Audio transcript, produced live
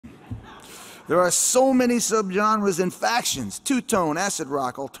There are so many subgenres and factions: two-tone, acid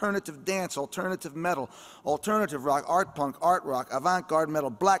rock, alternative dance, alternative metal, alternative rock, art punk, art rock, avant-garde metal,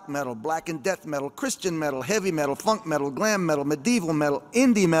 black and death metal, Christian metal, heavy metal, funk metal, glam metal, medieval metal,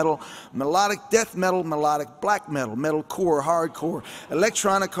 indie metal, melodic death metal, melodic black metal, metalcore, hardcore,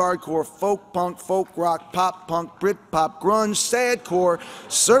 electronic hardcore, folk punk, folk rock, pop punk, Brit pop, grunge, sadcore,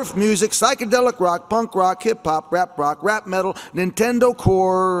 surf music, psychedelic rock, punk rock, hip hop, rap metal, Nintendo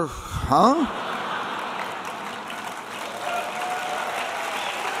core, huh?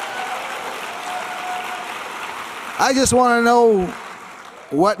 I just want to know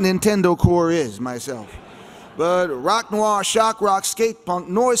what Nintendo core is myself. But rock noir, shock rock, skate punk,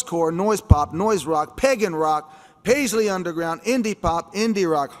 noisecore, noise pop, noise rock, pagan rock, Paisley Underground, indie pop, indie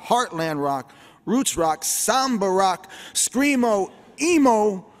rock, heartland rock, roots rock, samba rock, screamo,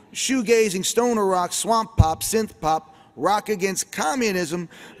 emo, shoegazing, stoner rock, swamp pop, synth pop, rock against communism,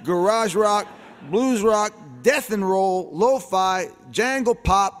 garage rock, blues rock, death and roll, lo-fi, jangle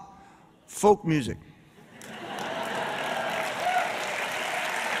pop, folk music.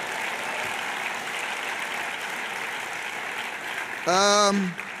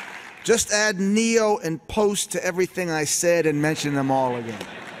 Just add neo and post to everything I said and mention them all again.